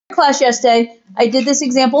Class yesterday, I did this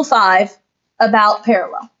example 5 about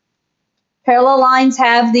parallel. Parallel lines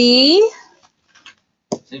have the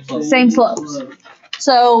same slopes.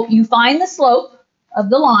 So you find the slope of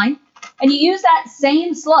the line, and you use that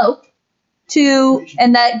same slope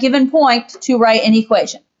and that given point to write an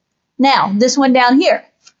equation. Now, this one down here.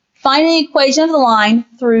 Find an equation of the line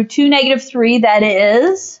through 2, -3 that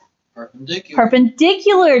is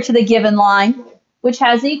perpendicular to the given line, which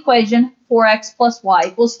has the equation 4x plus y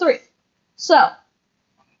equals 3. So,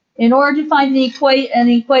 in order to find an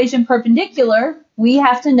equation perpendicular, we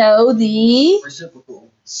have to know the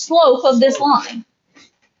slope of this line.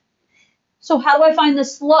 So how do I find the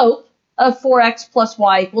slope of 4x plus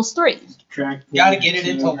y equals 3? Subtract 4x. You gotta get it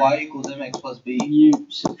until y equals mx plus b. You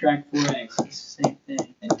subtract 4x. It's the same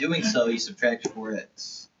thing. In doing so, you subtract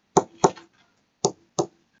 4x.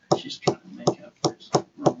 Just trying to make up for some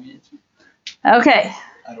wrong answer. Okay.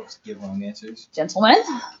 I don't give wrong answers. Gentlemen,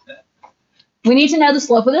 we need to know the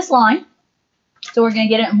slope of this line. So we're going to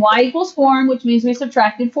get it in y equals form, which means we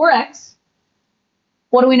subtracted 4x.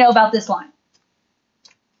 What do we know about this line?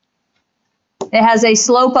 It has a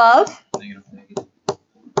slope of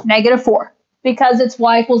 -4 because it's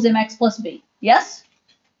y equals mx plus b. Yes?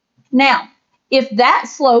 Now, if that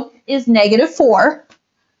slope is -4,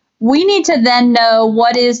 we need to then know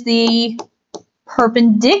what is the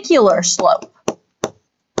perpendicular slope.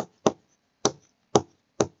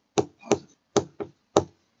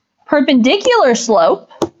 Perpendicular slope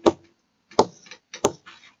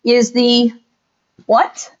is the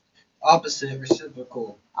what? Opposite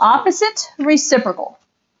reciprocal. Opposite reciprocal.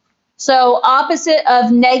 So opposite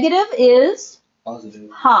of negative is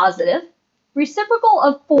positive. Reciprocal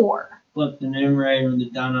of 4. Flip the numerator and the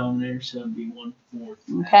denominator, so it'd be 1/4.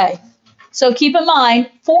 Okay. So keep in mind,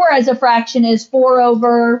 4 as a fraction is 4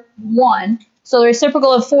 over 1. So the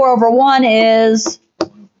reciprocal of 4 over 1 is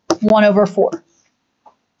 1 over 4.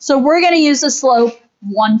 So we're going to use the slope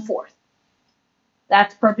 1/4.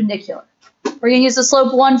 That's perpendicular. We're going to use the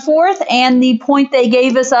slope 1/4 and the point they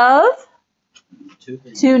gave us of 2,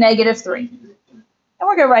 -3. And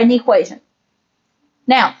we're going to write an equation.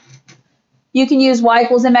 Now, you can use y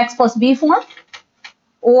equals mx plus b form,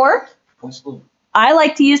 or I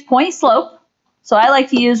like to use point slope. So I like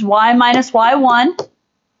to use y minus y1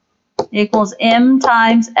 equals m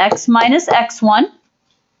times x minus x1.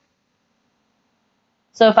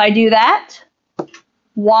 So if I do that,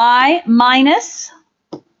 y minus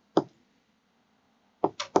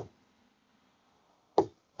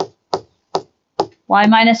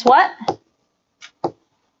what?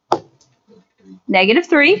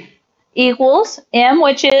 -3 equals m,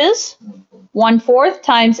 which is 1/4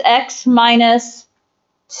 times x minus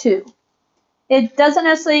 2. It doesn't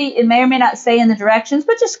necessarily, it may or may not say in the directions,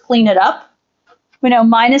 but just clean it up. We know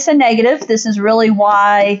minus and negative, this is really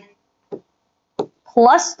y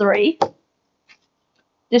plus 3.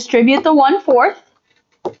 Distribute the 1/4.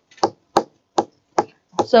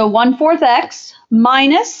 So 1/4 x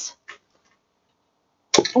minus,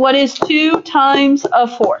 what is 2 times a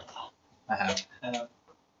fourth?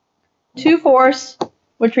 2/4,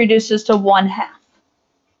 which reduces to 1/2.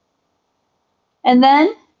 And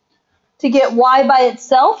then, to get y by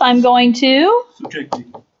itself, I'm going to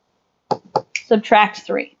subtract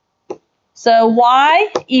 3. So y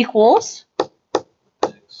equals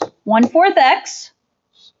 1/4 x.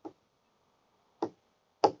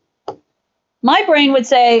 My brain would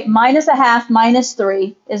say -1/2 minus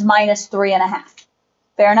 3 is -3.5.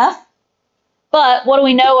 Fair enough? But what do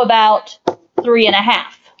we know about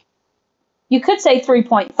 3.5? You could say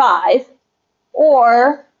 3.5,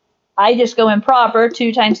 or I just go improper.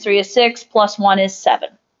 2 times 3 is 6, plus 1 is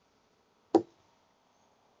 7.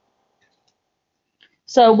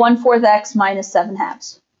 So 1/4 x minus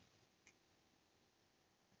 7/2.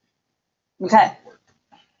 Okay.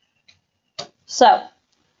 So,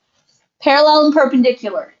 parallel and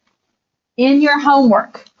perpendicular. In your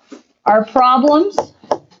homework are problems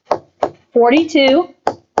 42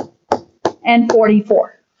 and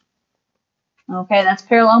 44. Okay, that's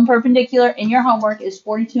parallel and perpendicular. In your homework is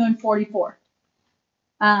 42 and 44.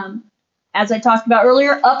 As I talked about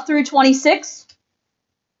earlier, up through 26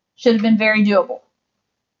 should have been very doable.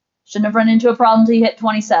 Shouldn't have run into a problem until you hit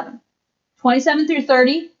 27. 27 through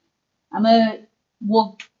 30,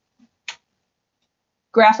 we'll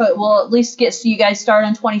graph it. We'll at least get you guys started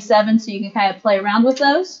on 27 so you can kind of play around with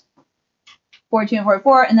those. 42 and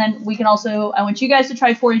 44, and then we can also, I want you guys to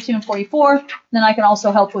try 42 and 44, then I can also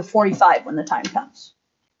help with 45 when the time comes.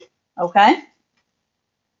 Okay?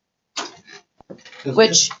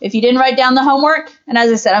 Which, if you didn't write down the homework, and as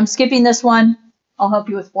I said, I'm skipping this one, I'll help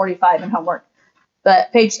you with 45 in homework.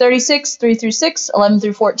 But page 36, 3 through 6, 11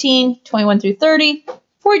 through 14, 21 through 30,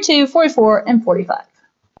 42, 44, and 45.